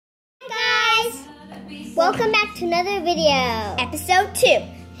Welcome back to another video. Episode 2.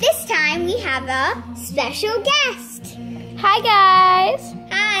 This time we have a special guest. Hi guys.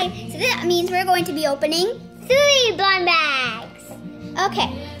 Hi. So that means we're going to be opening 3 blind bags.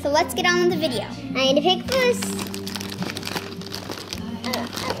 Okay, so let's get on with the video. I need to pick first.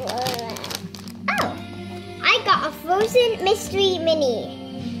 Oh, I got a Frozen Mystery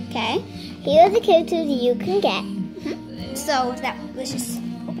Mini. Okay. Here are the characters you can get. So let's just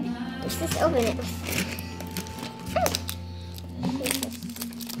open it. Let's just open it.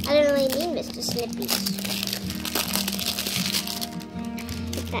 I don't really need Mr. Snippy.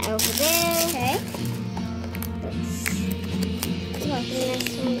 Put that over there. Okay. Let's open this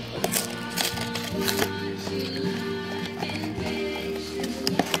one.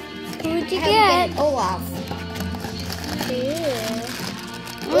 Who'd you get? Olaf.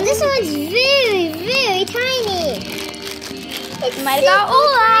 Well, this one's very, very tiny. It might have got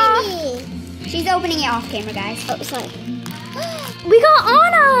Olaf. Tiny. She's opening it off camera, guys. Oh, sorry. We got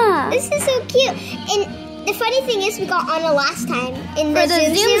Anna. This is so cute. And the funny thing is, we got Anna last time in the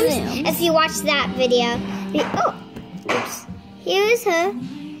Zoom. If you watched that video. Oops. Here's her.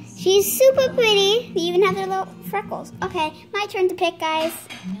 She's super pretty. We even have her little freckles. Okay, my turn to pick, guys.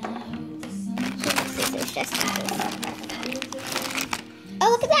 Oh,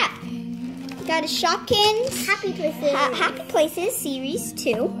 look at that. Got a Shopkins Happy Places Series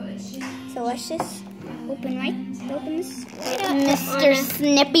 2. So let's just open this. Mr.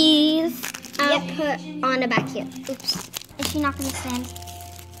 Snippies. I'll put Anna back here. Oops. Is she not going to stand?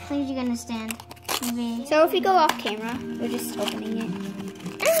 Please, you're going to stand. Maybe. So if we go off camera, we're just opening it.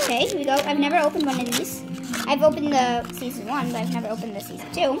 Okay, here we go. I've never opened one of these. I've opened the season 1, but I've never opened the season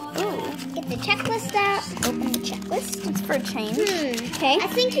 2. Ooh. Get the checklist out. Open the checklist. It's for a change. Okay. I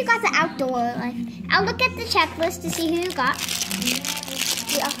think you got the outdoor life. I'll look at the checklist to see who you got.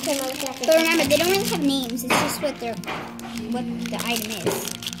 But remember, they don't really have names. It's just what the item is.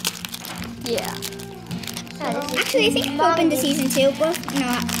 Yeah. Actually, I think I've opened the season 2. Well, no,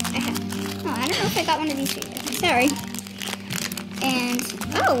 I don't know if I got one of these for you. Sorry. And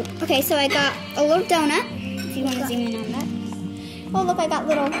okay. So I got a little donut. If you want to zoom in on that. Oh, look, I got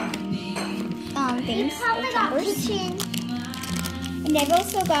little things. And I've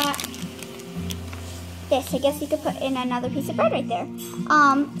also got this. I guess you could put in another piece of bread right there.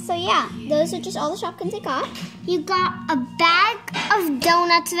 So yeah, those are just all the Shopkins I got. You got a bag of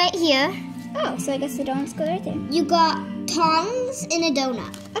donuts right here. Oh, so I guess the donuts go right there. You got tongs and a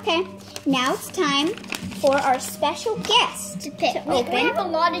donut. Okay, now it's time for our special guest to pick. We have a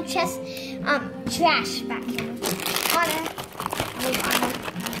lot of trash back here.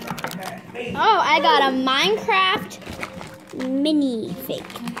 Oh, I got a Minecraft minifig.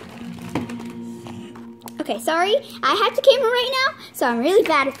 Okay, sorry. I have the camera right now, so I'm really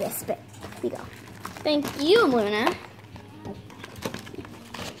bad at this, but here we go. Thank you, Luna.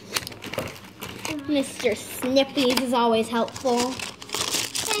 Mr. Snippies is always helpful.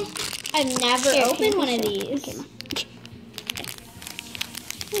 Okay. I've never opened one of these.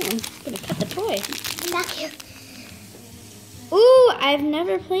 I'm gonna cut the toy. Thank you. Ooh, I've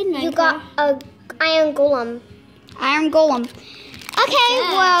never played Minecraft. You got a Iron Golem. Iron Golem. Okay,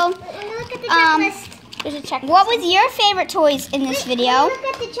 well, look at the checklist. There's a checklist. What was your favorite toys in this video? Look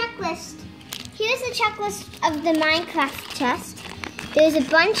at the checklist. Here's the checklist of the Minecraft chest. There's a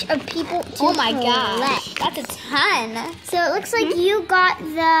bunch of people to Oh my gosh, that's a ton. So it looks like you got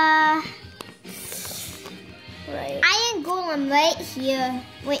the Iron Golem right here.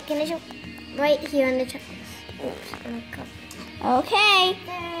 Wait, can I show? Right here on the checklist. Oops, oh my God. Okay.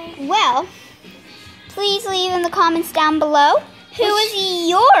 Well, please leave in the comments down below who is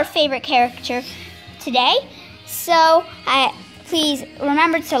your favorite character today. So please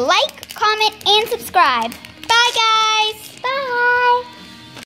remember to like, comment, and subscribe. Bye, guys.